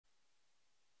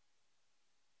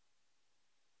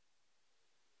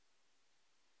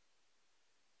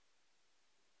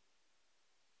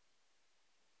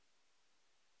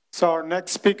So our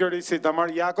next speaker is Itamar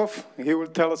YAAKOV. He will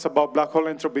tell us about black hole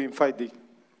entropy in 5D.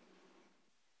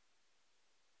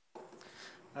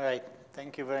 All right,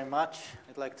 thank you very much.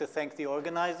 I'd like to thank the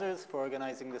organizers for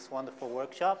organizing this wonderful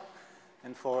workshop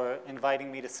and for inviting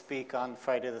me to speak on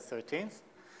Friday the 13th.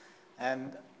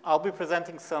 And I'll be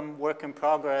presenting some work in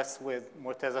progress with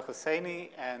Morteza Hosseini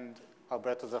and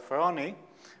Alberto Zaffaroni,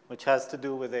 which has to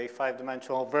do with a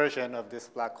 5-dimensional version of this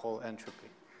black hole entropy.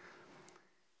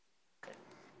 Okay.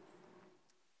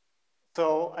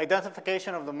 So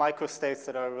identification of the microstates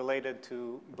that are related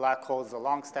to black holes is a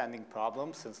long-standing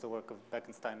problem since the work of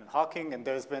Bekenstein and Hawking, and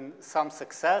there's been some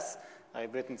success.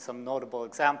 I've written some notable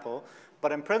example,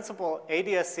 but in principle,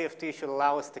 ADS-CFT should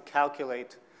allow us to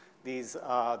calculate these,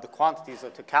 the quantities, or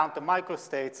to count the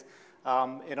microstates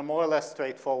in a more or less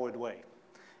straightforward way.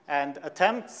 And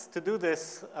attempts to do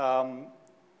this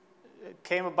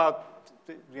came about,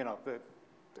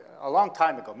 a long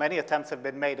time ago. Many attempts have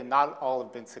been made, and not all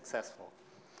have been successful.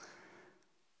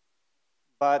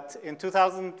 But in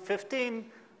 2015,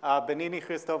 Benini,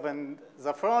 Christov, and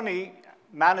Zaffaroni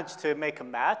managed to make a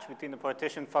match between the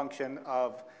partition function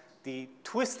of the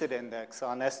twisted index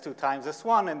on S2 times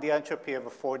S1 and the entropy of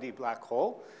a 4D black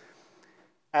hole.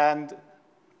 And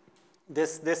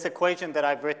this equation that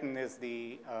I've written is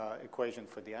the equation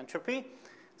for the entropy.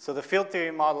 So the field theory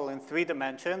model in 3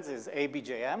 dimensions is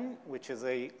ABJM, which is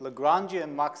a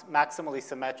Lagrangian maximally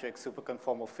symmetric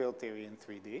superconformal field theory in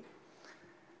 3D.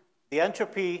 The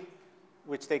entropy,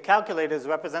 which they calculate, is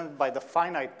represented by the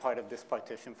finite part of this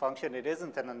partition function. It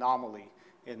isn't an anomaly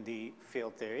in the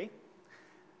field theory.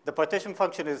 The partition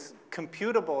function is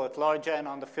computable at large N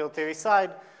on the field theory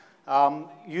side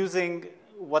using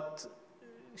what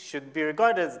should be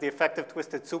regarded as the effective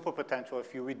twisted superpotential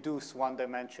if you reduce 1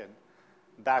 dimension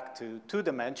back to 2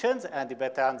 dimensions, and the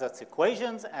Bethe-Ansatz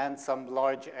equations and some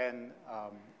large N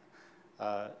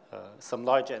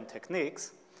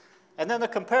techniques. And then a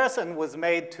comparison was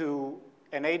made to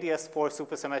an ADS-4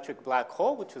 supersymmetric black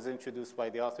hole, which was introduced by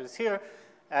the authors here,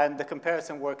 and the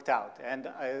comparison worked out. And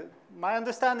my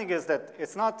understanding is that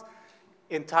it's not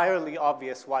entirely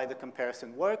obvious why the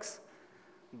comparison works,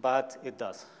 but it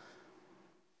does.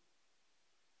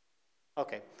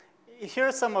 Okay, here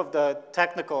are some of the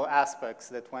technical aspects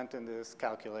that went into this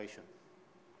calculation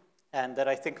and that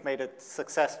I think made it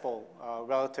successful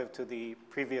relative to the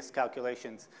previous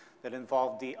calculations that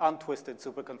involved the untwisted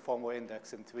superconformal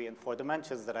index in 3 and 4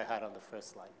 dimensions that I had on the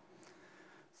first slide.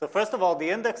 So first of all, the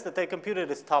index that they computed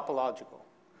is topological.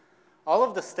 All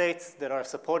of the states that are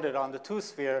supported on the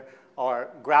 2-sphere are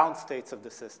ground states of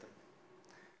the system.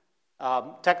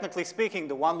 Technically speaking,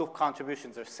 the one-loop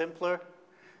contributions are simpler,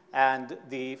 and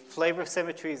the flavor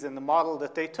symmetries in the model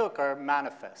that they took are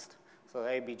manifest. So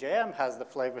ABJM has the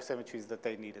flavor symmetries that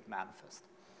they needed manifest.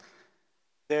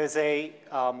 There's a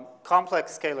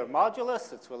complex scalar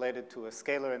modulus. It's related to a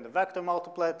scalar in the vector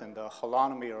multiplet and the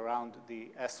holonomy around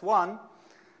the S1.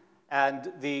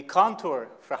 And the contour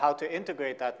for how to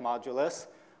integrate that modulus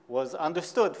was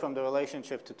understood from the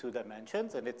relationship to 2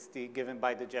 dimensions, and it's given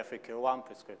by the Jeffrey-Kirwan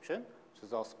prescription, which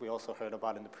is we also heard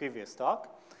about in the previous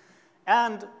talk.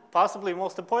 And possibly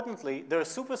most importantly, there are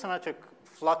supersymmetric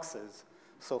fluxes.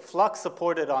 So flux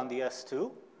supported on the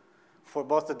S2 for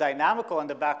both the dynamical and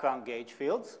the background gauge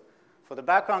fields. For the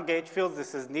background gauge fields,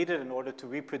 this is needed in order to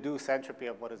reproduce entropy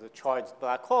of what is a charged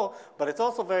black hole, but it's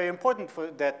also very important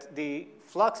that the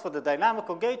flux for the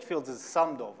dynamical gauge fields is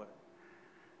summed over.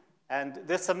 And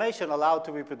this summation allowed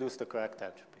to reproduce the correct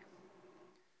entropy.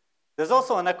 There's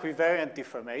also an equivariant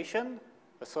deformation,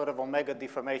 a sort of omega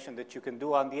deformation that you can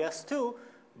do on the S2,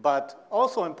 but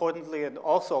also importantly, and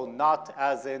also not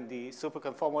as in the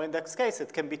superconformal index case,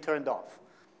 it can be turned off.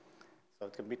 So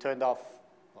it can be turned off.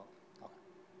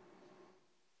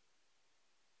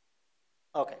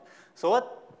 Okay, so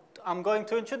what I'm going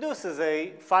to introduce is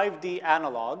a 5D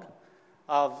analog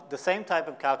of the same type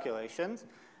of calculations,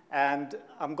 and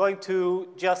I'm going to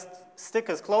just stick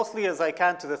as closely as I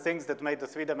can to the things that made the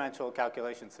 3-dimensional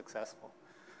calculation successful.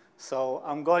 So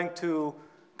I'm going to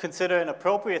consider an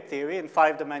appropriate theory. In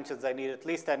 5 dimensions, I need at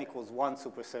least n equals 1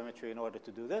 supersymmetry in order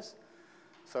to do this.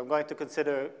 So I'm going to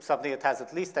consider something that has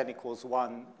at least n equals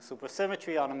 1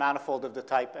 supersymmetry on a manifold of the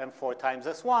type M4 times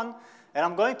S1, and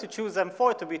I'm going to choose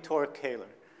M4 to be toric-Kähler.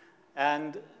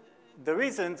 And the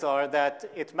reasons are that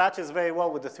it matches very well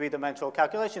with the 3-dimensional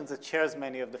calculations. It shares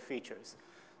many of the features.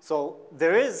 So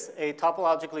there is a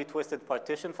topologically twisted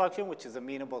partition function, which is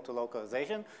amenable to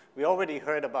localization. We already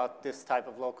heard about this type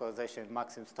of localization in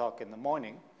Maxim's talk in the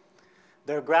morning.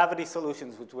 There are gravity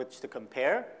solutions with which to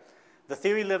compare. The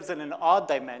theory lives in an odd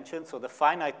dimension, so the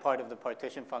finite part of the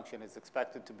partition function is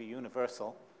expected to be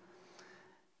universal.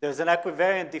 There's an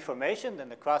equivariant deformation, the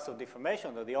Nekrasov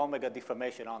deformation, or the omega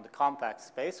deformation on the compact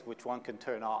space, which one can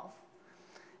turn off.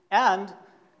 And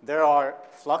there are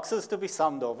fluxes to be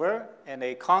summed over and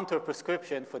a contour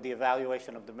prescription for the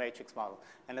evaluation of the matrix model.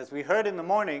 And as we heard in the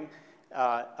morning,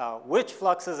 which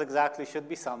fluxes exactly should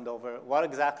be summed over, what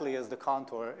exactly is the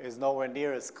contour, is nowhere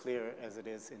near as clear as it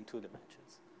is in 2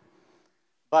 dimensions.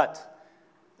 But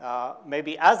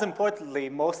maybe as importantly,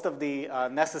 most of the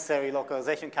necessary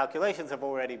localization calculations have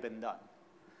already been done.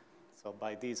 So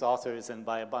by these authors and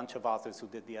by a bunch of authors who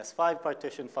did the S5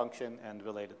 partition function and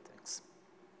related things.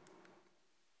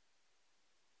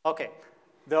 Okay,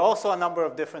 there are also a number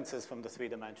of differences from the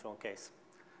 3-dimensional case.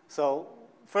 So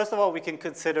first of all, we can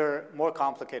consider more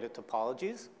complicated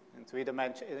topologies. In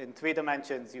 3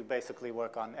 dimensions, you basically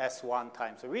work on S1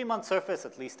 times a Riemann surface,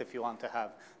 at least if you want to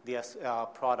have the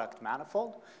product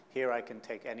manifold. Here I can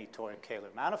take any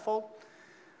toric-Kähler manifold.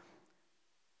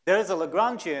 There is a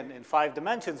Lagrangian in 5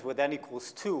 dimensions with n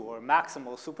equals 2, or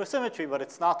maximal supersymmetry, but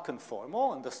it's not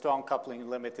conformal, and the strong coupling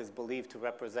limit is believed to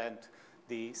represent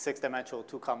the 6-dimensional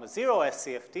 2, 0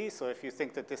 SCFT. So if you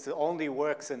think that this only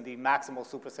works in the maximal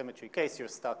supersymmetry case, you're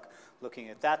stuck looking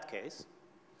at that case.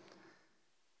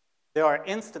 There are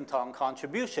instanton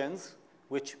contributions,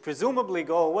 which presumably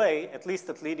go away, at least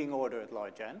at leading order at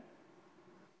large n.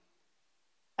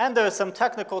 And there are some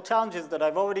technical challenges that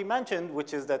I've already mentioned,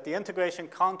 which is that the integration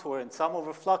contour in sum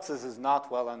over fluxes is not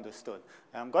well understood.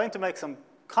 And I'm going to make some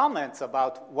comments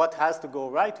about what has to go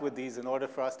right with these in order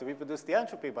for us to reproduce the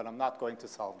entropy, but I'm not going to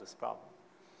solve this problem.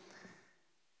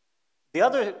 The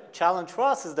other challenge for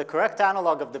us is the correct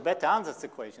analog of the Bethe-Ansatz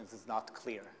equations is not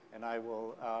clear. And I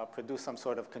will produce some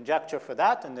sort of conjecture for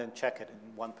that and then check it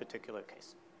in one particular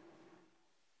case.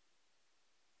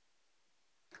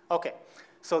 Okay,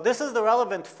 so this is the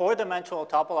relevant 4-dimensional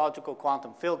topological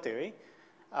quantum field theory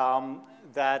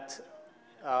that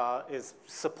is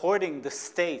supporting the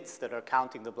states that are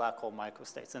counting the black hole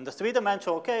microstates. In the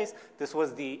 3-dimensional case, this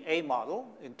was the A model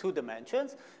in 2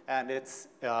 dimensions, and it's,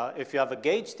 if you have a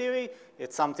gauge theory,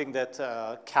 it's something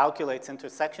that calculates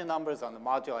intersection numbers on the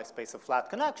moduli space of flat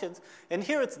connections, and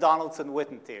here it's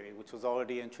Donaldson-Witten theory, which was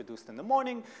already introduced in the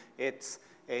morning. It's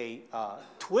a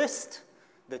twist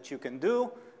that you can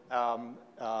do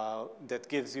that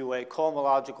gives you a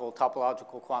cohomological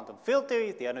topological quantum field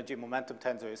theory. The energy momentum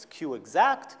tensor is Q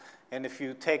exact. And if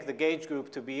you take the gauge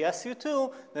group to be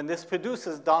SU2, then this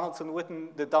produces the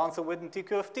Donaldson-Witten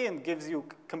TQFT and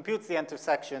computes the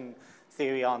intersection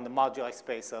theory on the moduli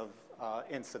space of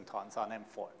instantons on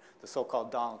M4, the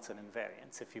so-called Donaldson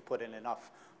invariance, if you put in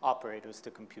enough operators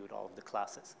to compute all of the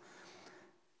classes.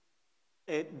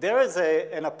 There is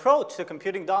an approach to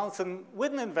computing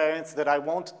Donaldson-Witten invariance that I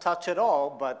won't touch at all,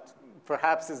 but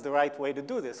perhaps is the right way to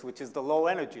do this, which is the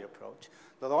low-energy approach.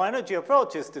 The low-energy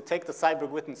approach is to take the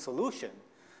Seiberg-Witten solution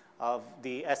of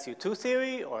the SU2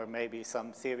 theory, or maybe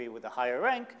some theory with a higher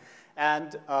rank,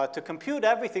 and to compute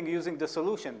everything using the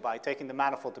solution by taking the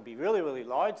manifold to be really, really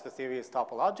large. The theory is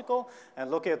topological,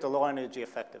 and looking at the low-energy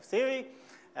effective theory.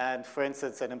 And for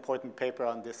instance, an important paper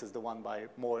on this is the one by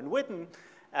Moore and Witten.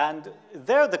 And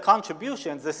there, the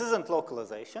contributions, this isn't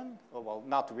localization, well,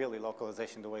 not really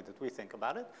localization the way that we think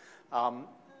about it.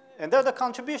 And there, the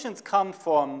contributions come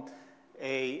from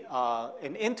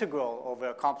an integral over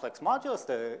a complex modulus,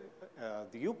 the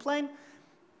U-plane,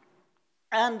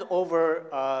 and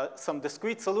over some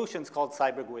discrete solutions called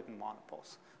Seiberg-Witten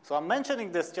monopoles. So I'm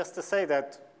mentioning this just to say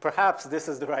that perhaps this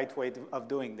is the right way of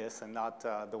doing this and not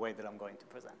the way that I'm going to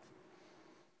present.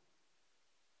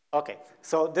 Okay,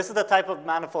 so this is the type of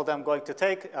manifold I'm going to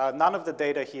take. None of the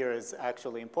data here is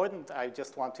actually important. I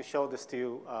just want to show this to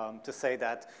you to say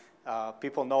that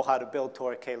people know how to build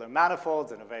toric-Kähler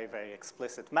manifolds in a very, very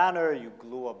explicit manner. You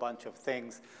glue a bunch of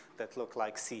things that look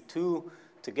like C2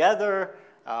 together.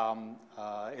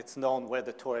 It's known where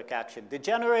the toric action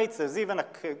degenerates. There's even a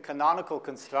canonical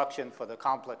construction for the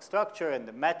complex structure and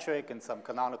the metric and some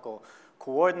canonical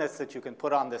coordinates that you can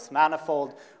put on this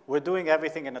manifold. We're doing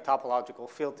everything in a topological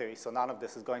field theory, so none of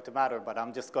this is going to matter, but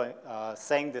I'm just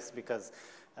saying this because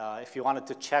if you wanted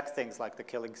to check things like the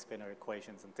Killing spinor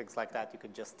equations and things like that, you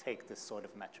could just take this sort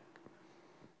of metric.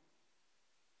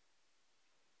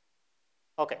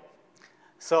 Okay,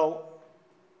 so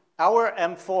our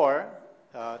M4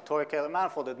 toric-Kähler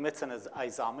manifold admits an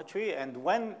isometry, and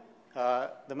when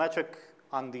the metric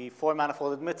on the 4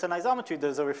 manifold admits an isometry,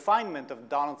 there's a refinement of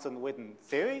Donaldson-Witten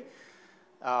theory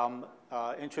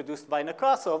introduced by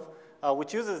Nekrasov,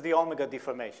 which uses the omega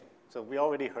deformation. So we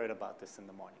already heard about this in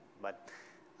the morning. But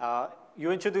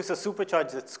you introduce a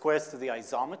supercharge that squares to the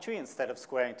isometry instead of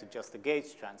squaring to just the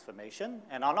gauge transformation.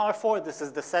 And on R4, this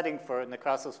is the setting for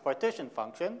Nekrasov's partition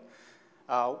function.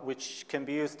 which can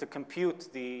be used to compute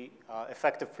the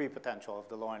effective pre-potential of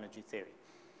the low-energy theory.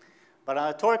 But on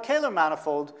a toric-Kähler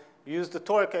manifold, you use the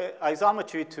toric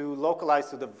isometry to localize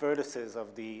to the vertices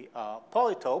of the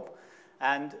polytope.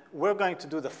 And we're going to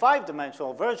do the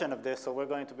 5-dimensional version of this, so we're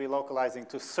going to be localizing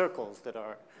to circles that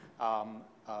are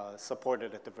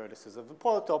supported at the vertices of the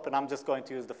polytope, and I'm just going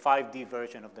to use the 5D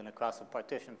version of the Nekrasov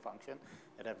partition function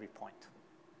at every point.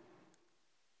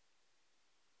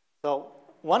 So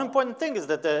one important thing is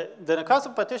that the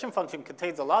Nekrasov partition function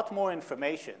contains a lot more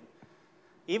information.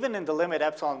 Even in the limit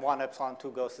epsilon 1, epsilon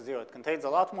 2 goes to 0, it contains a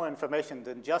lot more information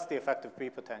than just the effective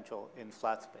pre-potential in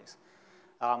flat space.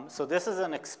 So this is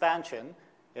an expansion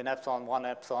in epsilon 1,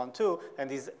 epsilon 2, and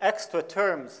these extra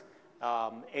terms,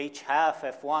 h half,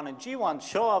 f1, and g1,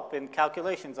 show up in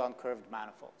calculations on curved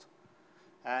manifolds.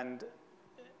 And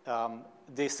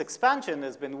this expansion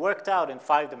has been worked out in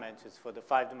 5 dimensions for the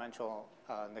 5-dimensional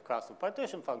Nekrasov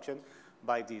partition function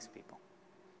by these people.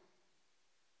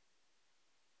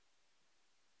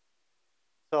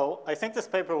 So I think this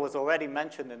paper was already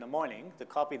mentioned in the morning. The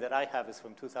copy that I have is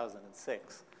from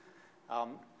 2006.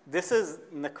 This is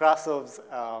Nekrasov's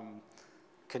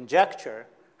conjecture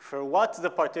for what the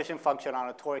partition function on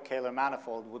a toric-Kähler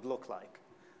manifold would look like.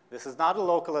 This is not a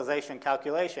localization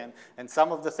calculation, and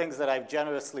some of the things that I've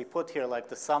generously put here, like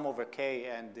the sum over k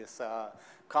and this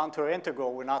contour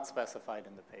integral, were not specified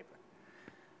in the paper.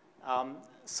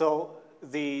 So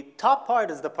the top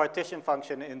part is the partition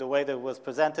function in the way that it was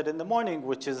presented in the morning,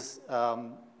 which is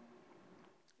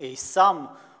a sum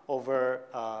over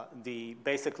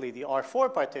basically the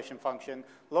R4 partition function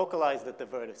localized at the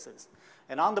vertices.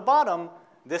 And on the bottom,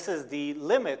 this is the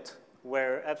limit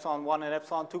where epsilon 1 and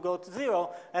epsilon 2 go to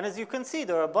 0. And as you can see,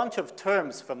 there are a bunch of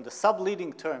terms from the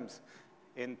subleading terms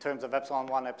in terms of epsilon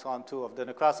 1, epsilon 2 of the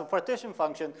Nekrasov partition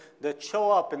function that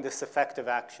show up in this effective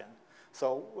action.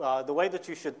 So the way that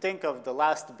you should think of the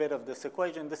last bit of this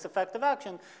equation, this effective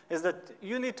action, is that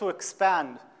you need to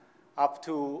expand up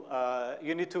to,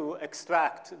 you need to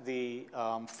extract the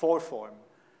 4 form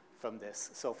from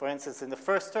this. So for instance, in the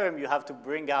first term, you have to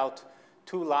bring out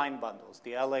 2 line bundles.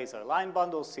 The LAs are line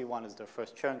bundles, C1 is their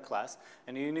first Chern class,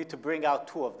 and you need to bring out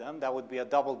 2 of them. That would be a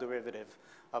double derivative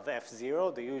of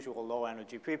F0, the usual low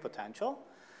energy pre-potential.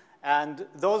 And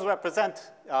those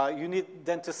represent, you need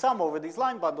then to sum over these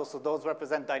line bundles, so those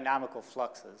represent dynamical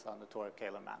fluxes on the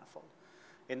toric-Kähler manifold.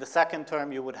 In the second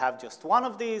term, you would have just 1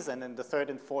 of these, and in the third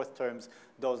and fourth terms,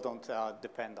 those don't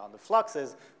depend on the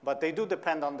fluxes, but they do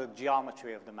depend on the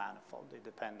geometry of the manifold. They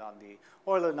depend on the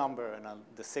Euler number and on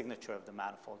the signature of the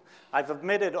manifold. I've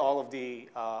omitted all of the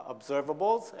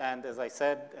observables, and as I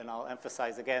said, and I'll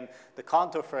emphasize again, the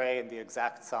contour for A and the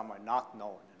exact sum are not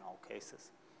known in all cases.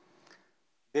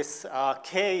 This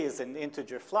K is an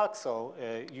integer flux, so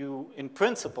you, in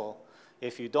principle,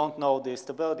 if you don't know the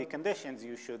stability conditions,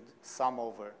 you should sum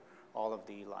over all of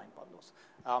the line bundles.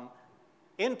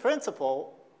 In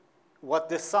principle, what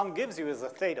this sum gives you is a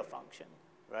theta function,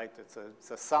 right?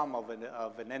 It's a sum of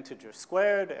an integer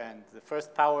squared and the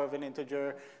first power of an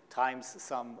integer times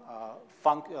some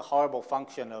horrible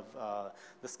function of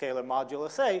the scalar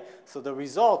modulus A. So the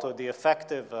result or the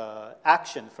effective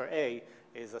action for A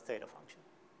is a theta function.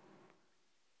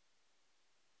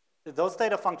 Those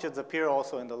theta functions appear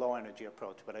also in the low energy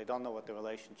approach, but I don't know what the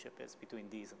relationship is between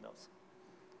these and those.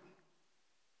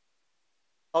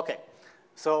 Okay,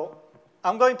 so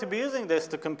I'm going to be using this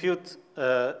to compute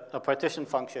a partition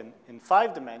function in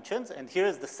 5 dimensions, and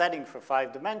here's the setting for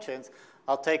 5 dimensions.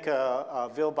 I'll take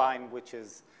a Wilbein, which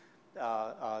is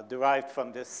derived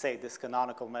from this, say, this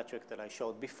canonical metric that I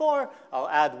showed before. I'll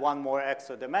add 1 more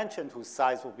extra dimension whose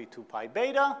size will be 2 pi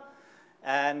beta.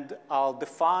 And I'll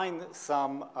define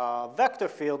some vector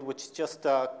field which just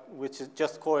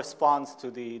corresponds to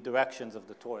the directions of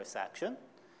the torus action.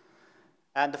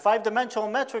 And the 5-dimensional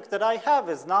metric that I have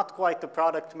is not quite the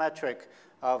product metric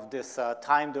of this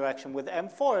time direction with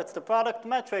M4. It's the product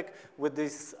metric with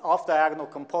these off-diagonal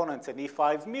components in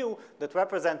E5 mu that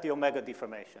represent the omega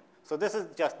deformation. So this is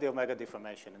just the omega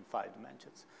deformation in 5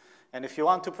 dimensions. And if you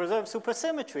want to preserve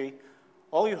supersymmetry,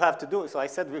 all you have to do, so I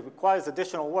said it requires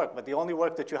additional work, but the only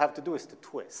work that you have to do is to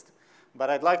twist. But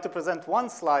I'd like to present one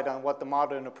slide on what the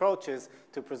modern approach is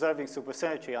to preserving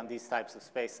supersymmetry on these types of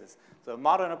spaces. So the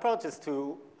modern approach is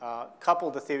to couple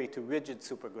the theory to rigid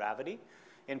supergravity.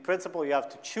 In principle, you have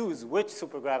to choose which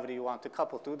supergravity you want to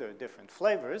couple to. There are different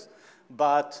flavors.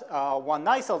 But one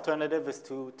nice alternative is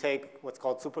to take what's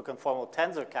called superconformal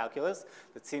tensor calculus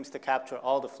that seems to capture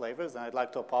all the flavors. And I'd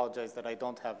like to apologize that I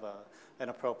don't have an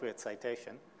appropriate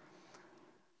citation.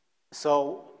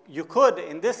 So you could,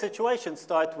 in this situation,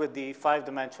 start with the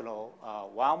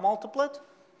 5-dimensional Wow multiplet.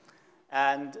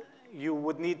 And you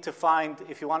would need to find,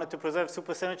 if you wanted to preserve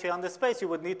supersymmetry on this space, you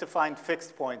would need to find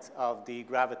fixed points of the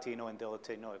Gravitino and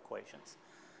Dilatino equations.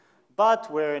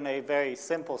 But we're in a very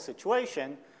simple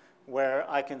situation where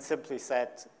I can simply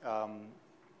set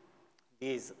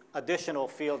these additional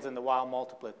fields in the Weil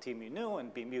multiplet T mu nu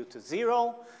and B mu to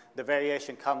 0. The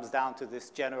variation comes down to this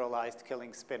generalized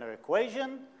killing spinor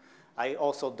equation. I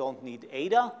also don't need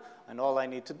eta, and all I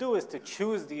need to do is to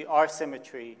choose the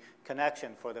R-symmetry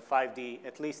connection for the 5D,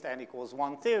 at least n equals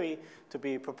 1 theory, to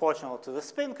be proportional to the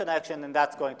spin connection, and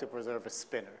that's going to preserve a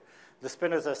spinor. The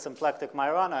spinors are symplectic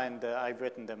Majorana, and I've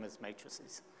written them as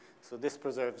matrices. So this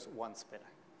preserves one spinor.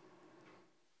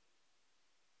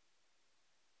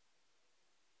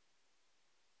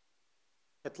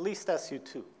 At least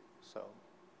SU2, so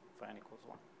for n equals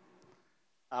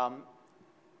 1.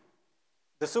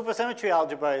 The supersymmetry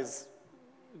algebra is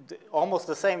almost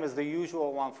the same as the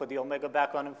usual one for the omega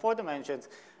background in 4 dimensions,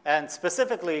 and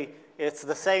specifically, it's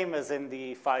the same as in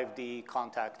the 5D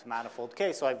contact manifold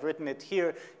case. So I've written it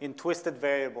here in twisted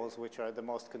variables, which are the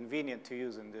most convenient to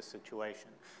use in this situation.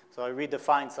 So I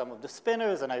redefine some of the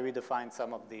spinors, and I redefine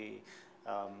some of the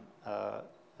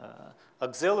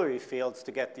auxiliary fields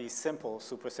to get these simple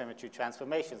supersymmetry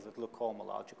transformations that look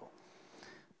homological.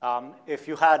 If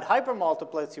you had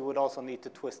hypermultiplets, you would also need to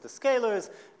twist the scalars,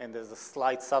 and there's a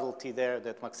slight subtlety there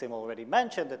that Maxim already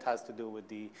mentioned that has to do with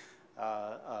the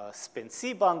spin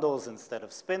C bundles instead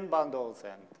of spin bundles,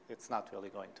 and it's not really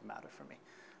going to matter for me.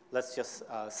 Let's just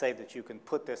say that you can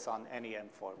put this on any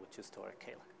M4, which is toric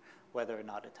Kähler, whether or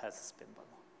not it has a spin bundle.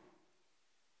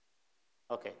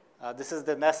 Okay, this is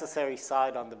the necessary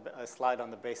slide on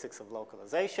the basics of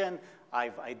localization.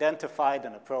 I've identified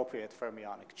an appropriate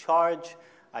fermionic charge.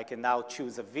 I can now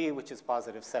choose a V, which is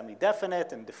positive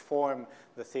semi-definite, and deform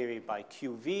the theory by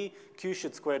QV. Q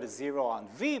should square to 0 on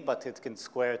V, but it can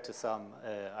square to some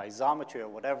isometry or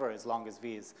whatever, as long as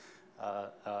V is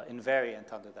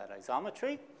invariant under that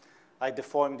isometry. I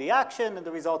deform the action, and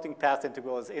the resulting path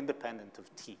integral is independent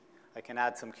of T. I can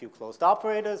add some Q-closed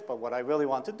operators, but what I really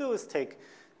want to do is take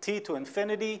T to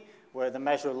infinity, where the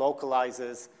measure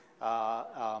localizes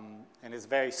and is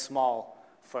very small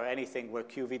for anything where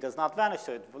QV does not vanish,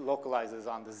 so it localizes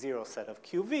on the 0 set of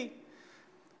QV.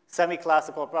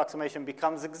 Semi-classical approximation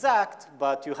becomes exact,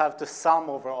 but you have to sum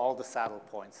over all the saddle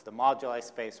points, the moduli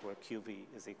space where QV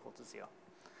is equal to 0.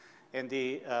 In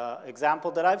the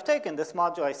example that I've taken, this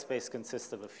moduli space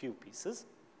consists of a few pieces.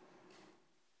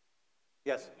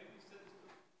 Yes?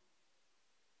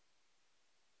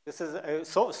 This is,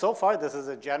 so far, this is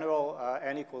a general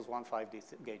n equals 1 5D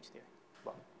gauge theory.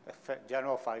 Well, a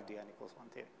general 5D n equals 1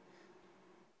 theory.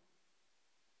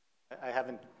 I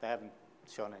haven't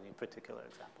shown any particular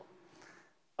example.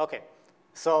 Okay,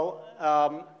 so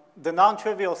the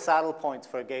non-trivial saddle points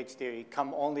for gauge theory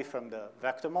come only from the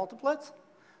vector multiplets.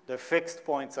 They're fixed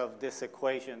points of this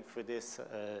equation for this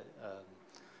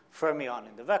fermion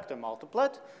in the vector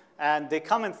multiplet, and they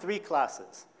come in 3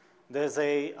 classes. There's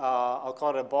a, I'll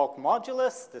call it a bulk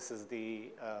modulus. This is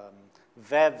the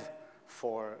VEV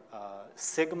for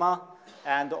sigma,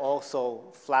 and also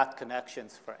flat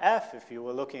connections for F. If you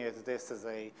were looking at this as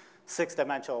a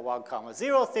 6-dimensional 1,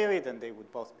 0 theory, then they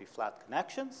would both be flat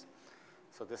connections.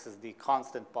 So this is the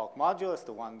constant bulk modulus,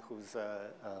 the one who's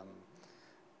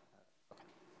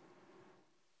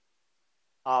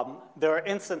there are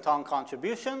instanton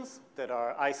contributions that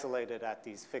are isolated at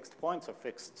these fixed points or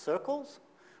fixed circles,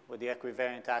 where the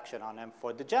equivariant action on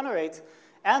M4 degenerates,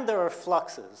 and there are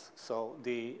fluxes. So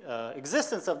the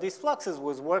existence of these fluxes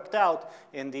was worked out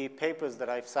in the papers that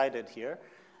I've cited here,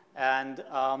 and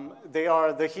they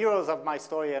are the heroes of my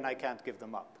story, and I can't give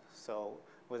them up. So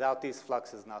without these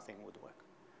fluxes, nothing would work.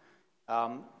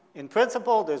 In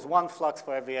principle, there's one flux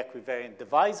for every equivariant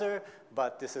divisor,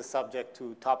 but this is subject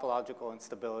to topological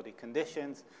instability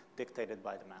conditions dictated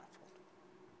by the manifold.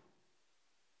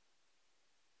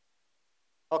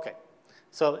 Okay,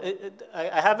 so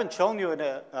I haven't shown you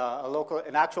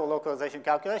an actual localization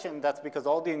calculation. That's because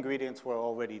all the ingredients were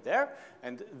already there,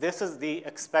 and this is the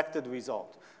expected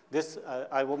result. This,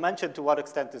 I will mention to what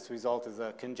extent this result is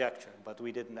a conjecture, but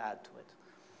we didn't add to it.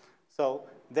 So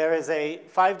there is a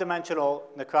 5-dimensional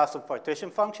Nekrasov partition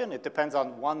function. It depends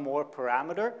on one more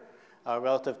parameter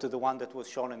relative to the one that was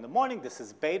shown in the morning. This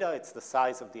is beta. It's the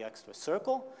size of the extra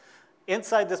circle.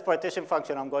 Inside this partition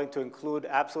function, I'm going to include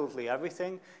absolutely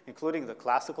everything, including the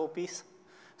classical piece,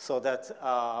 so that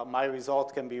my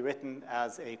result can be written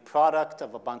as a product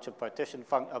of a bunch of the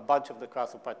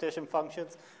Nekrasov partition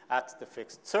functions at the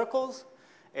fixed circles,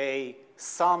 a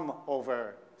sum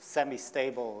over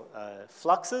semi-stable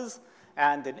fluxes,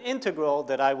 and an integral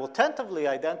that I will tentatively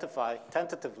identify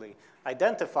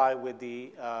with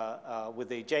the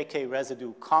JK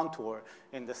residue contour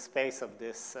in the space of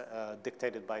this,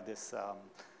 dictated by this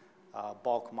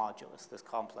bulk modulus, this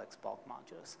complex bulk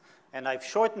modulus. And I've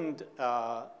shortened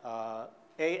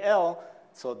AL,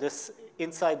 so this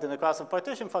inside the Nekrasov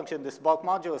partition function, this bulk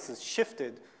modulus is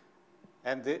shifted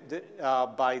and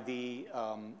by the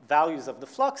values of the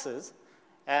fluxes,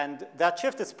 and that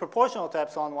shift is proportional to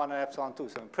epsilon 1 and epsilon 2.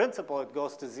 So in principle, it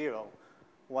goes to 0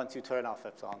 once you turn off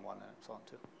epsilon 1 and epsilon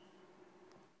 2.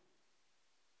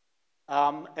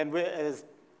 And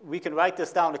we can write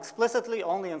this down explicitly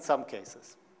only in some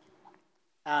cases.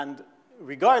 And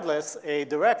regardless, a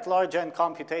direct large N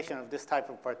computation of this type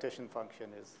of partition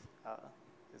function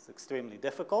is extremely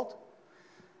difficult.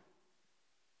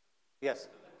 Yes?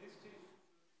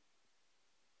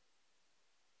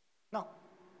 No.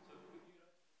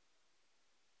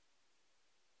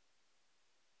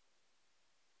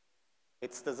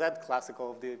 It's the Z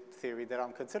classical of the theory that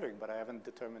I'm considering, but I haven't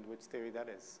determined which theory that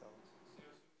is. So.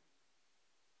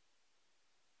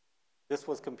 This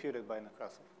was computed by Nekrasov.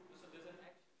 So there's an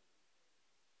action?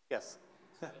 Yes.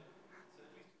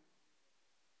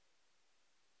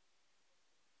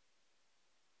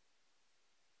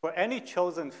 For any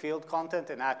chosen field content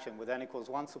in action with n equals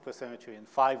 1 supersymmetry in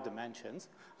 5 dimensions,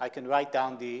 I can write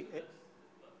down the...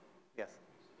 Yes.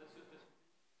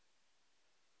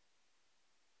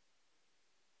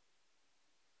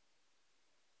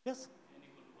 Yes.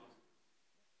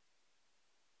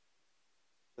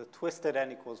 The twisted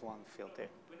n equals 1 field theory.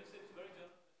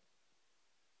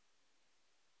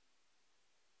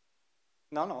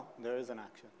 No, there is an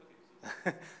action.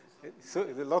 Okay, so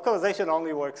the localization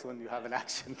only works when you have an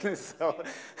action. So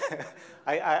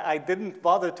I didn't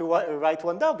bother to write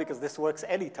one down because this works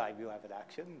anytime you have an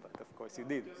action, but of course you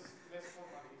need it. If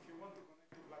you want to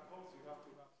connect to black holes, you have to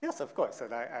have... Yes, of course,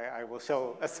 and I will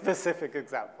show a specific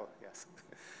example, yes.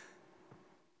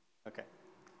 Okay,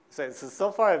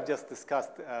 so far I've just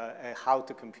discussed how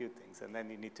to compute things, and then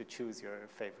you need to choose your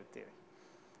favorite theory.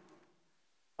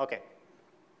 Okay,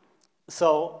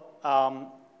 so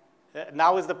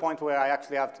now is the point where I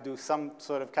actually have to do some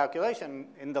sort of calculation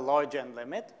in the large N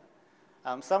limit.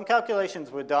 Some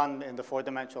calculations were done in the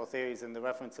 4-dimensional theories in the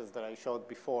references that I showed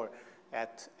before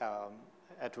at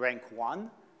rank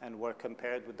 1 and were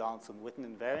compared with Donaldson-Witten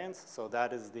invariance. So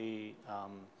that is the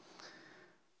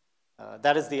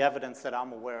evidence that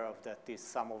I'm aware of that this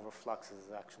sum over fluxes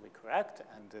is actually correct,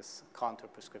 and this contour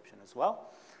prescription as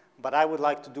well. But I would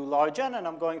like to do large N, and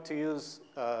I'm going to use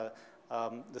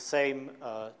the same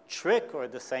trick or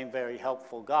the same very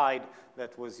helpful guide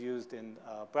that was used in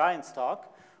Brian's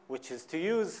talk, which is to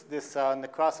use this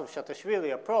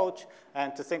Nekrasov-Shatashvili approach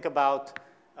and to think about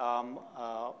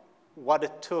what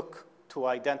it took to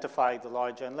identify the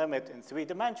large N limit in 3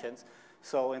 dimensions.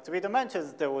 So in 3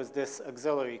 dimensions, there was this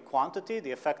auxiliary quantity,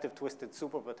 the effective twisted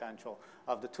superpotential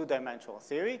of the 2-dimensional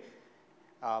theory,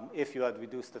 if you had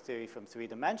reduced the theory from 3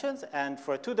 dimensions. And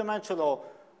for a 2-dimensional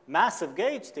massive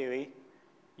gauge theory,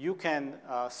 you can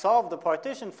solve the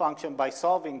partition function by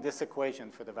solving this equation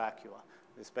for the vacua,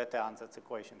 this Bethe-Ansatz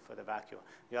equation for the vacua.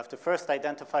 You have to first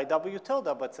identify W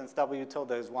tilde, but since W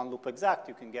tilde is 1 loop exact,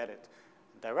 you can get it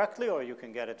directly, or you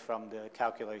can get it from the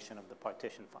calculation of the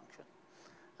partition function.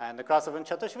 And Nekrasov and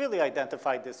Shatashvili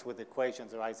identified this with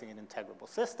equations arising in integrable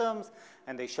systems,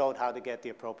 and they showed how to get the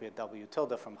appropriate W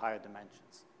tilde from higher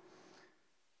dimensions.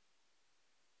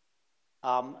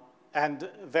 And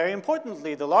very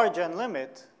importantly, the large N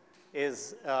limit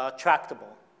is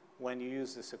tractable when you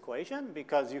use this equation,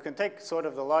 because you can take sort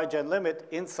of the large N limit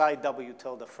inside W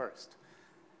tilde first,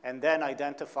 and then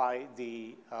identify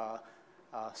the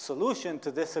solution to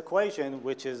this equation,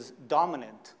 which is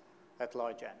dominant at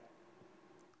large N.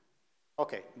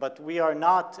 Okay, but we are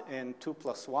not in 2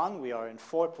 plus 1, we are in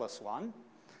 4 plus 1.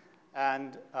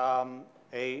 And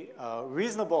a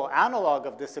reasonable analog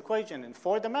of this equation in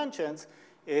 4 dimensions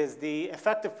is the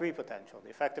effective prepotential. The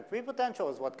effective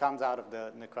prepotential is what comes out of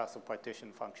the Nekrasov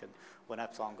partition function when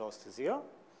epsilon goes to 0.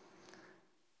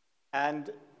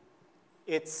 And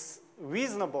it's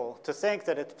reasonable to think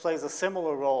that it plays a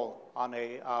similar role on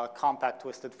a compact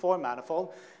twisted 4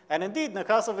 manifold. And indeed,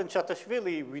 Nekrasov and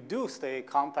Shatashvili reduced a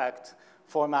compact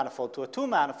 4 manifold to a 2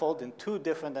 manifold in 2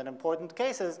 different and important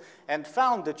cases, and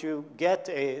found that you get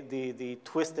the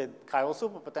twisted chiral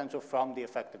superpotential from the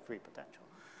effective prepotential.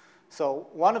 So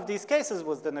one of these cases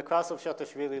was the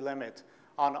Nekrasov-Shatashvili limit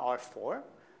on R4.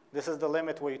 This is the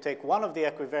limit where you take one of the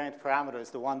equivariant parameters,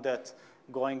 the one that's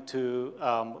going to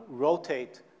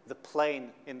rotate the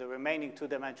plane in the remaining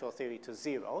 2-dimensional theory to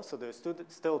 0. So there's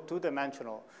still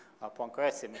 2-dimensional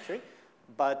Poincare symmetry.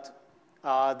 But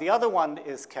The other one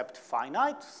is kept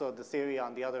finite, so the theory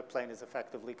on the other plane is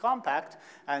effectively compact,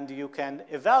 and you can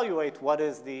evaluate what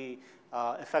is the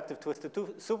effective twisted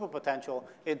superpotential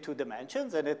in 2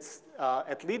 dimensions, and it's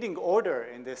at leading order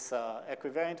in this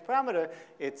equivariant parameter,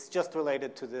 it's just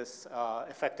related to this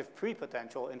effective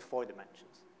pre-potential in 4 dimensions.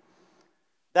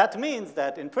 That means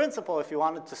that in principle, if you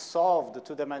wanted to solve the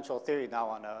 2-dimensional theory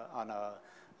now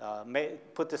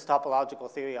put this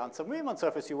topological theory on some Riemann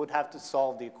surface, you would have to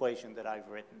solve the equation that I've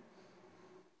written.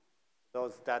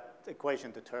 That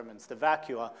equation determines the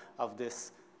vacua of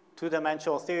this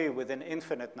 2-dimensional theory with an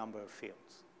infinite number of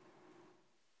fields.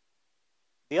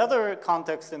 The other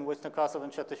context in which Nekrasov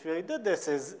and Shetishvili did this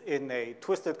is in a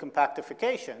twisted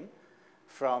compactification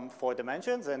from 4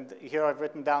 dimensions, and here I've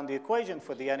written down the equation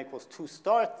for the n equals 2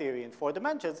 star theory in 4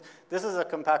 dimensions. This is a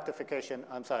compactification,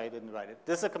 I'm sorry, I didn't write it.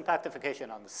 This is a compactification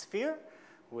on the sphere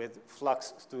with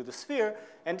flux through the sphere,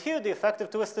 and here the effective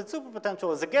twisted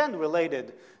superpotential is again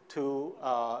related to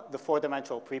the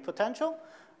 4-dimensional prepotential,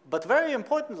 but very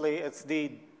importantly, it's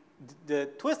the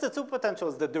twisted superpotential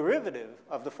is the derivative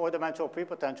of the 4-dimensional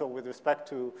prepotential with respect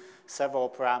to several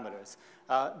parameters.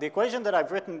 The equation that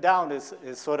I've written down is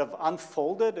sort of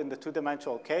unfolded in the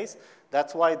 2-dimensional case.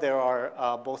 That's why there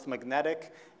are both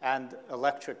magnetic and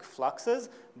electric fluxes,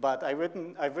 but I've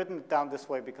written it down this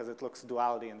way because it looks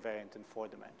duality invariant in 4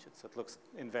 dimensions. So it looks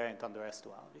invariant under S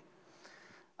duality.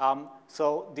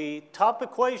 So the top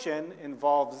equation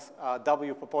involves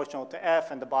W proportional to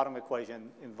F, and the bottom equation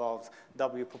involves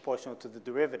W proportional to the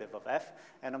derivative of F.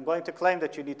 And I'm going to claim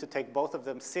that you need to take both of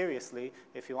them seriously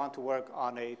if you want to work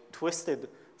on a twisted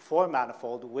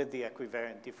 4-manifold with the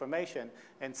equivariant deformation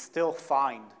and still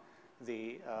define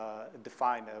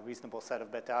a reasonable set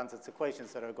of Bethe-Ansatz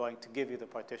equations that are going to give you the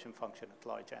partition function at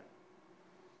large n.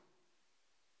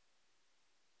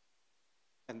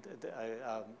 And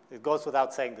it goes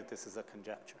without saying that this is a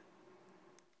conjecture.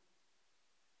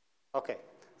 Okay,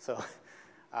 so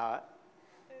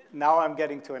now I'm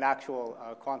getting to an actual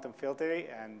quantum field theory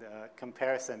and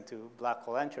comparison to black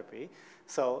hole entropy.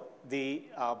 So the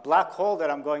black hole that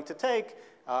I'm going to take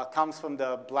comes from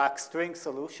the black string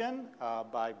solution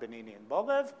by Benini and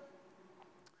Bobev.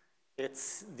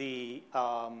 It's the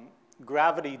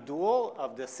gravity dual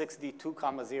of the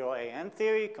 6D2, 0 AN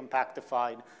theory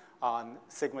compactified on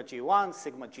sigma G1,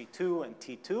 sigma G2, and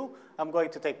T2. I'm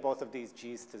going to take both of these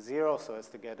G's to 0 so as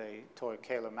to get a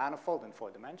toric-Kähler manifold in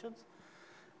 4 dimensions.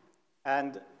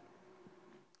 And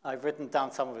I've written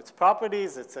down some of its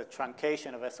properties. It's a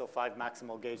truncation of SO5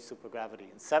 maximal gauge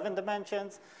supergravity in 7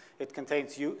 dimensions. It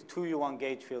contains 2 U1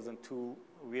 gauge fields and 2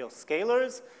 real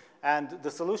scalars. And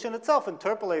the solution itself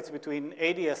interpolates between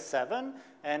ADS7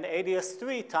 and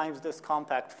ADS3 times this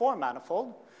compact 4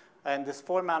 manifold. And this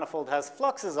 4 manifold has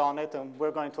fluxes on it, and we're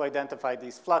going to identify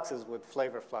these fluxes with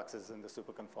flavor fluxes in the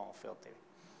superconformal field theory.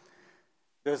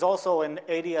 There's also an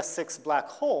ADS6 black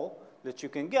hole that you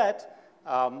can get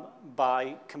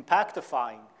by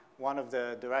compactifying one of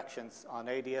the directions on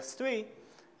ADS3,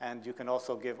 and you can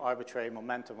also give arbitrary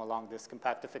momentum along this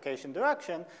compactification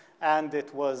direction, and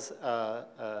it was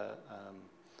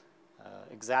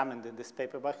examined in this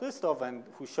paper by Christov, and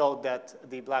who showed that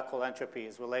the black hole entropy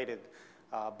is related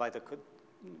by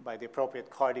the appropriate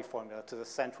Cardy formula to the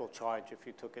central charge if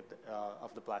you took it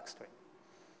of the black string,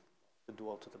 the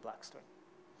dual to the black string.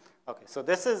 Okay, so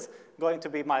this is going to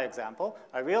be my example.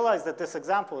 I realize that this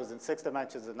example is in 6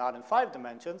 dimensions and not in 5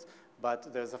 dimensions,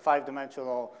 but there's a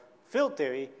 5-dimensional field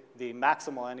theory, the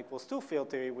maximal n equals 2 field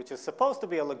theory, which is supposed to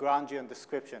be a Lagrangian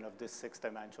description of this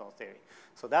 6-dimensional theory.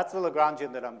 So that's the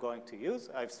Lagrangian that I'm going to use.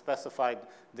 I've specified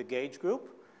the gauge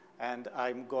group, and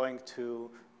I'm going to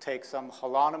take some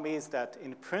holonomies that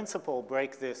in principle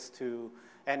break this to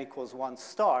n equals 1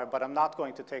 star, but I'm not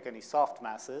going to take any soft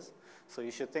masses. So you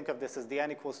should think of this as the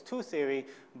n equals 2 theory,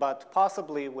 but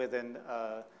possibly within,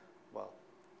 a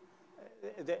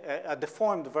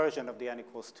deformed version of the n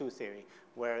equals 2 theory,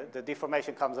 where the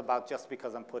deformation comes about just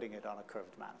because I'm putting it on a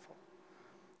curved manifold.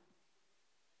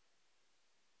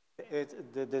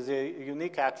 There's a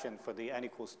unique action for the n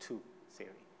equals 2 theory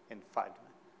in 5 dimensions.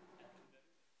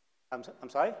 I'm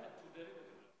sorry?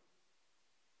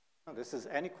 No, this is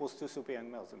n equals 2 super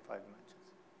Young Mills in 5 dimensions.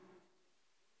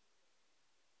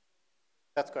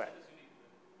 That's correct.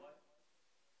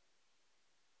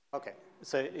 Okay,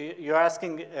 so you're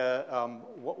asking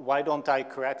why don't I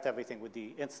correct everything with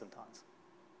the instantons?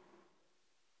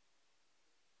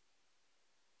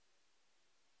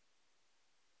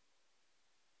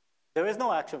 There is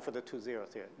no action for the 2-0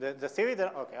 theory. The theory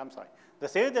that, okay, I'm sorry. The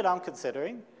theory that I'm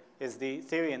considering is the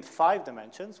theory in 5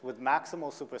 dimensions with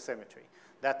maximal supersymmetry.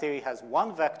 That theory has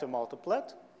 1 vector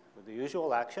multiplet with the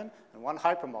usual action and 1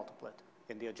 hypermultiplet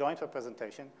in the adjoint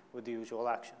representation with the usual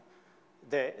action.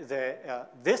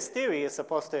 This theory is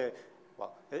supposed to,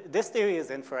 well, this theory is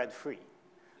infrared free,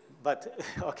 but,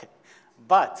 okay.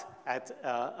 But at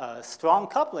strong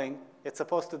coupling, it's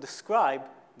supposed to describe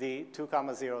the 2,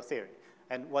 0 theory.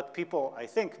 And what people, I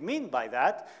think, mean by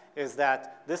that is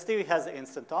that this theory has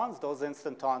instantons. Those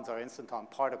instantons are instanton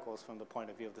particles from the point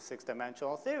of view of the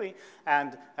 6-dimensional theory.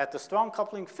 And at the strong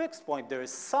coupling fixed point, there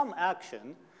is some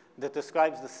action that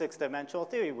describes the 6-dimensional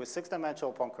theory with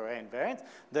 6-dimensional Poincare invariance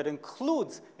that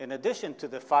includes, in addition to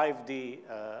the 5D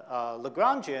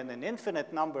Lagrangian, an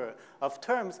infinite number of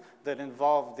terms that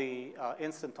involve the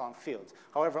instanton fields.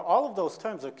 However, all of those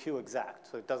terms are Q-exact,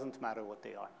 so it doesn't matter what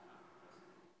they are.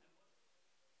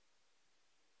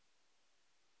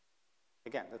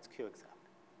 Again, that's Q-exact.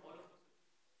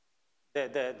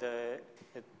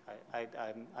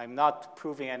 I'm not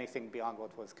proving anything beyond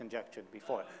what was conjectured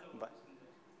before. But,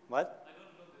 what?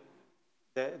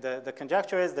 The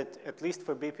conjecture is that, at least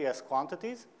for BPS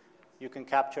quantities, you can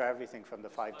capture everything from the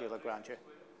 5D Lagrangian.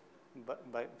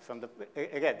 But from the,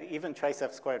 again, even trace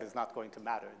F squared is not going to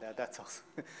matter. That's also.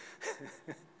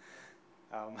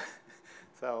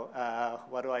 So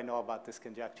what do I know about this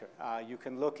conjecture? You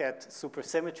can look at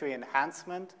supersymmetry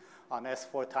enhancement on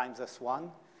S4 times S1.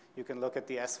 You can look at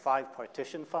the S5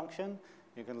 partition function.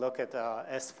 You can look at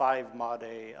S5 mod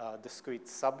a discrete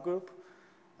subgroup.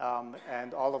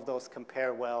 And all of those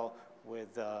compare well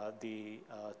with,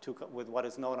 with what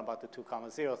is known about the 2,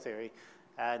 0 theory.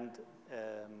 And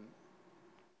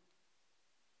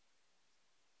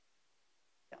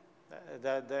yeah,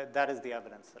 that is the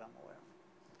evidence that I'm aware of.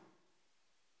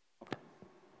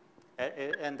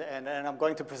 And I'm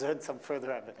going to present some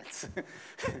further evidence.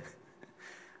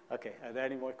 Okay, are there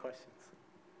any more questions?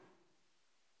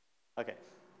 Okay.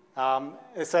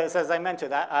 So as I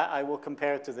mentioned, I will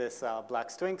compare it to this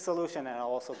black string solution, and I'll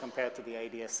also compare it to the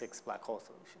ADS6 black hole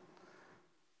solution.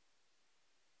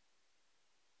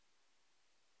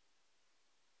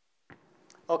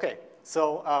 Okay,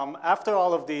 so after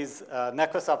all of these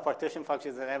Nekrasov partition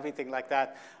functions and everything like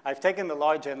that, I've taken the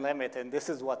large N limit, and this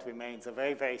is what remains, a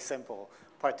very, very simple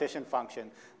partition function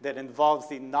that involves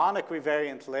the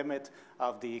non-equivariant limit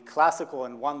of the classical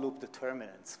and one-loop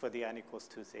determinants for the N equals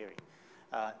 2 theory,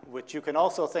 which you can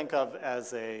also think of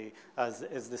as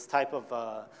this type of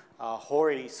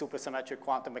hoary supersymmetric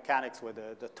quantum mechanics where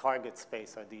the target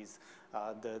space are these,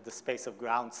 the space of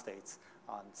ground states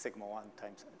on sigma 1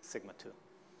 times sigma 2.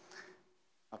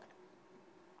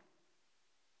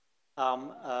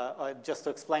 Just to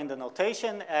explain the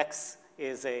notation, X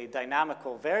is a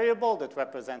dynamical variable that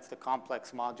represents the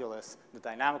complex modulus, the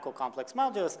dynamical complex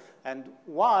modulus, and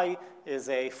Y is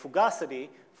a fugacity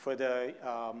for the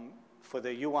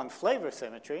U1 flavor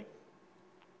symmetry.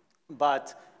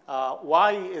 But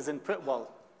Y is in principle,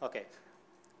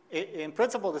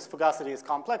 this fugacity is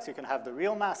complex. You can have the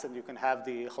real mass and you can have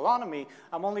the holonomy.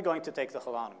 I'm only going to take the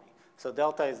holonomy. So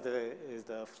delta is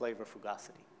the flavor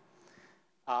fugacity.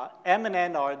 M and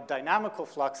N are dynamical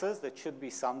fluxes that should be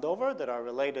summed over that are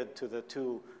related to the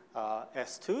two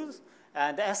S2s.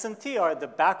 And S and T are the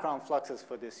background fluxes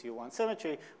for this U1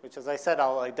 symmetry, which, as I said,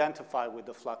 I'll identify with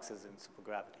the fluxes in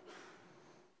supergravity.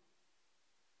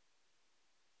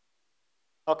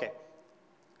 Okay,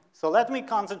 so let me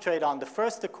concentrate on the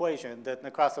first equation that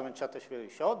Nekrasov and Chatashvili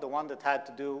showed, the one that had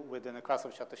to do with the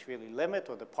Nekrasov-Chatashvili limit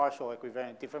or the partial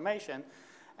equivariant deformation,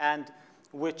 and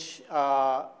which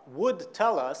would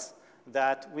tell us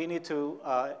that we need to,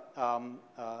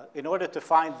 in order to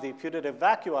find the putative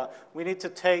vacua, we need to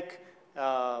take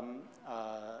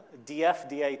df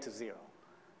dA to 0.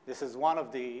 This is one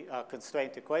of the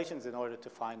constraint equations in order to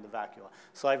find the vacua.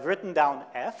 So I've written down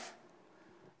F.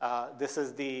 This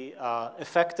is the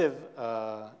effective,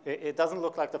 it doesn't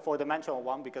look like the 4-dimensional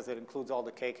one because it includes all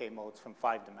the KK modes from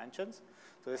 5 dimensions.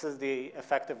 So this is the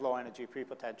effective low energy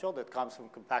prepotential that comes from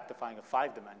compactifying a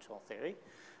 5-dimensional theory.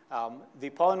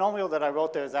 The polynomial that I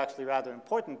wrote there is actually rather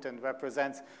important and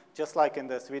represents, just like in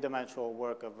the 3-dimensional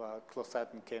work of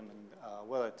Closet and Kim and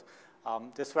Willett,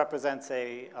 this represents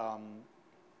a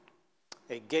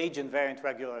gauge invariant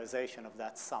regularization of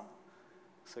that sum.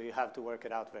 So you have to work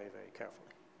it out very, very carefully.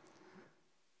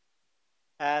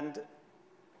 And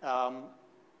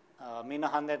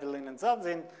Minahan, Nedelin, and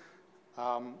Zavzin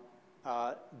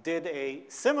did a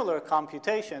similar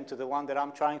computation to the one that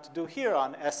I'm trying to do here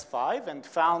on S5 and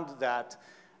found that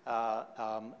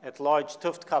at large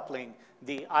Tuft coupling,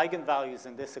 the eigenvalues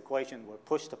in this equation were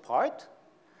pushed apart.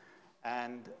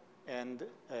 And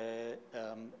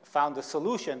found a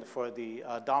solution for the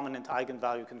dominant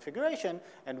eigenvalue configuration,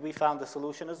 and we found the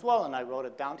solution as well, and I wrote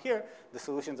it down here. The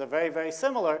solutions are very, very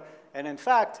similar, and in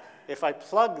fact, if I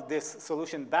plug this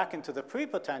solution back into the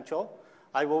prepotential,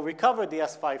 I will recover the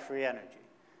S5 free energy.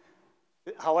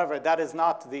 However, that is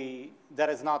not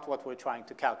what we're trying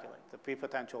to calculate. The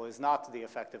prepotential is not the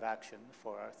effective action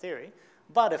for our theory,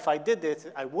 but if I did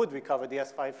it, I would recover the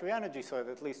S5 free energy, so it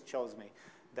at least shows me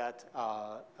that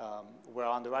we're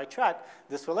on the right track.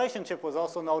 This relationship was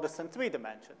also noticed in 3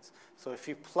 dimensions. So if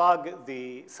you plug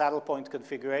the saddle point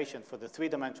configuration for the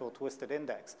 3-dimensional twisted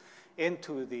index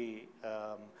into the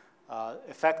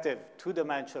effective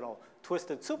 2-dimensional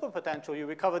twisted superpotential, you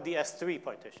recover the S3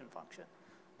 partition function,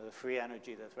 the free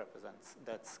energy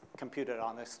that's computed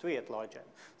on S3 at large n.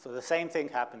 So the same thing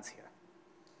happens here.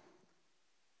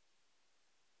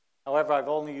 However, I've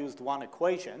only used one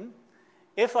equation.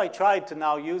 If I tried to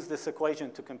now use this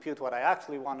equation to compute what I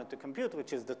actually wanted to compute,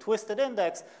 which is the twisted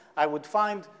index, I would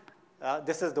find,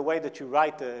 this is the way that you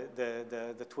write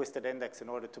the twisted index in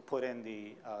order to put in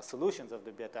the solutions of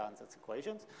the Bethe-Ansatz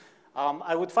equations.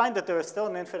 I would find that there is still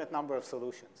an infinite number of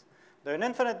solutions. There are an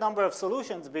infinite number of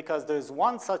solutions because there's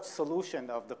one such solution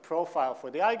of the profile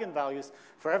for the eigenvalues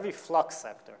for every flux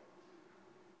sector.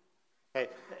 Okay.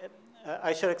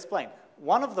 I should explain.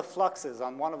 One of the fluxes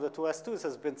on one of the 2 S2s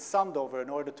has been summed over in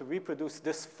order to reproduce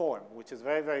this form, which is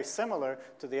very, very similar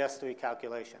to the S3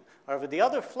 calculation. However, the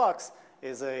other flux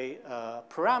is a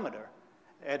parameter.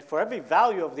 And for every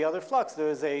value of the other flux,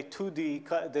 there's a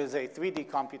 3D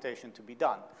computation to be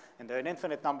done. And there are an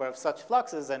infinite number of such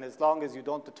fluxes, and as long as you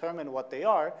don't determine what they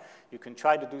are, you can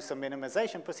try to do some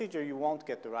minimization procedure, you won't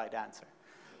get the right answer.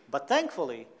 But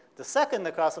thankfully, the second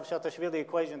Nekrasov-Shatashvili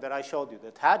equation that I showed you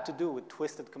that had to do with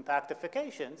twisted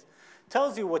compactifications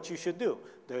tells you what you should do.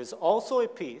 There's also a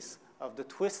piece of the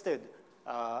twisted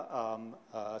chiral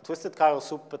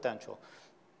superpotential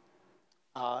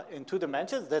in 2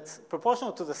 dimensions that's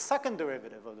proportional to the second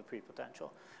derivative of the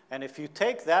prepotential. And if you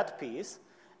take that piece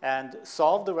and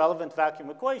solve the relevant vacuum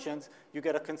equations, you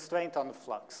get a constraint on the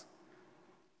flux.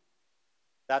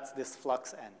 That's this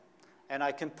flux n. And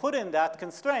I can put in that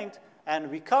constraint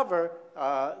and recover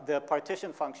the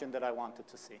partition function that I wanted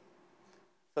to see.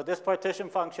 So this partition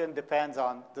function depends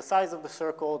on the size of the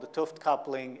circle, the 't Hooft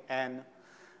coupling, and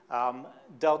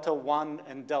delta 1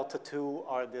 and delta 2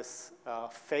 are this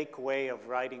fake way of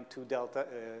writing two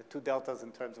deltas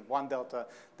in terms of 1 delta.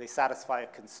 They satisfy a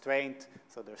constraint,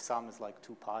 so their sum is like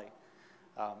 2 pi.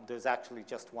 There's actually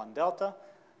just 1 delta.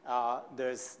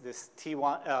 There's this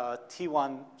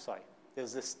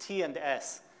there's this T and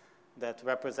S that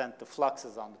represent the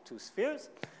fluxes on the 2 spheres.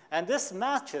 And this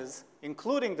matches,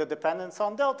 including the dependence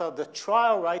on delta, the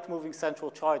trial right-moving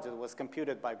central charge that was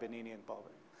computed by Benini and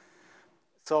Bovin.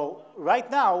 So right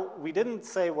now, we didn't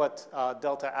say what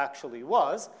delta actually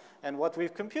was, and what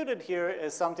we've computed here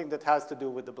is something that has to do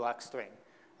with the black string,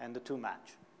 and the 2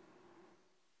 match.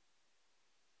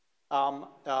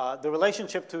 The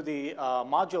relationship to the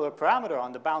modular parameter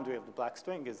on the boundary of the black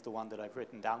string is the one that I've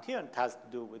written down here, and it has to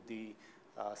do with the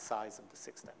size of the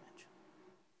 6th dimension.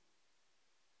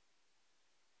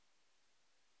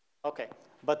 Okay,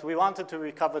 but we wanted to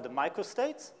recover the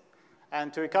microstates.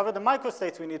 And to recover the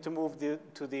microstates, we need to move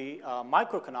to the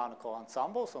microcanonical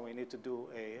ensemble. So we need to do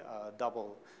a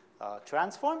double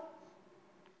transform.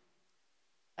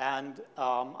 And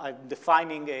I'm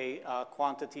defining a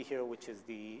quantity here, which is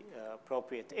the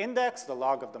appropriate index. The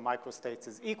log of the microstates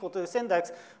is equal to this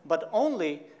index, but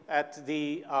only at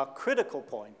the critical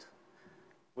point,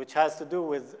 which has to do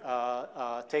with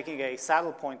taking a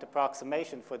saddle point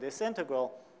approximation for this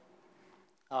integral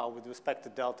with respect to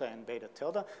delta and beta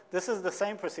tilde. This is the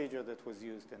same procedure that was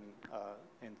used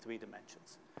in 3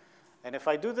 dimensions. And if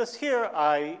I do this here,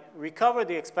 I recover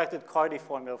the expected Cardy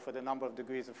formula for the number of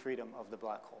degrees of freedom of the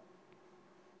black hole.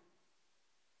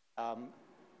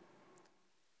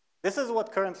 This is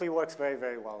what currently works very,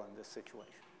 very well in this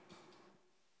situation.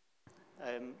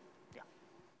 Yeah.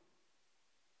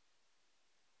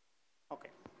 Okay.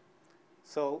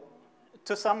 So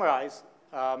to summarize,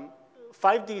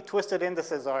 5D twisted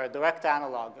indices are a direct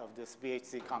analog of this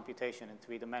BHC computation in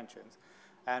 3 dimensions.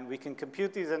 And we can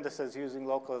compute these indices using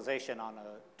localization on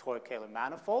a toric-Kähler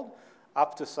manifold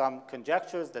up to some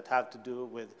conjectures that have to do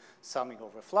with summing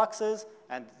over fluxes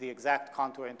and the exact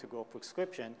contour integral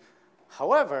prescription.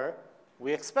 However,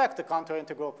 we expect the contour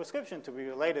integral prescription to be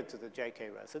related to the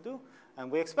JK residue. And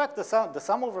we expect the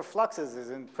sum over fluxes is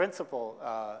in principle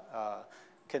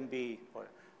can be or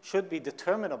should be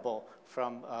determinable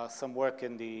from some work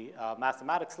in the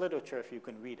mathematics literature if you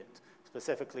can read it,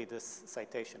 specifically this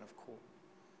citation of Kuhl.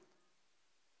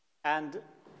 And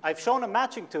I've shown a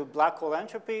matching to black hole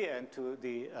entropy and to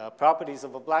the properties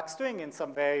of a black string in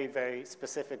some very, very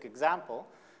specific example.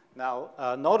 Now,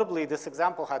 notably, this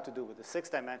example had to do with the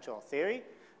 6-dimensional theory.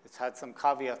 It's had some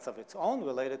caveats of its own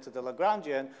related to the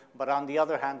Lagrangian, but on the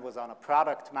other hand was on a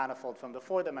product manifold from the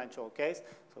 4-dimensional case,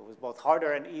 so it was both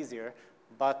harder and easier,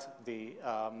 but the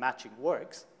matching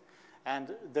works.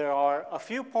 And there are a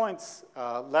few points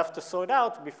left to sort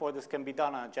out before this can be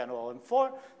done on a general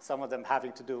M4, some of them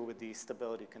having to do with the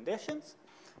stability conditions,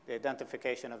 the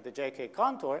identification of the JK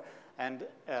contour, and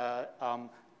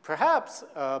perhaps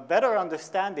a better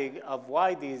understanding of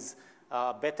why these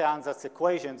beta-ansatz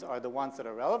equations are the ones that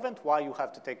are relevant, why you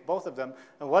have to take both of them,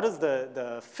 and what is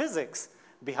the physics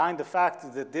behind the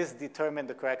fact that this determined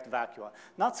the correct vacua.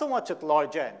 Not so much at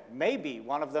large n. Maybe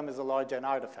one of them is a large n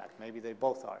artifact. Maybe they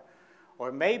both are.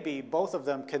 Or maybe both of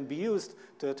them can be used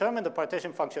to determine the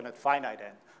partition function at finite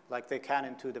n, like they can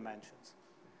in 2 dimensions.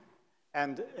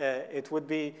 And it would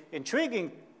be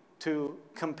intriguing to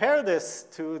compare this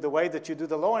to the way that you do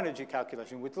the low energy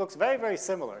calculation, which looks very, very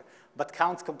similar, but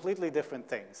counts completely different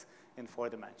things in 4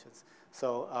 dimensions.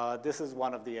 So this is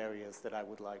one of the areas that I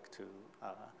would like to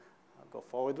go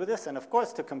forward with this. And of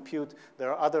course, to compute,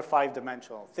 there are other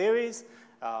 5-dimensional theories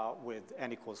with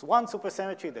n equals 1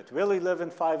 supersymmetry that really live in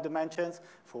 5 dimensions,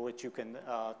 for which you can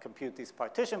compute these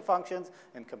partition functions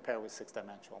and compare with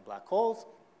 6-dimensional black holes.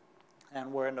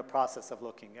 And we're in the process of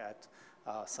looking at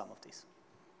some of these.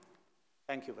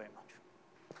 Thank you very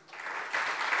much.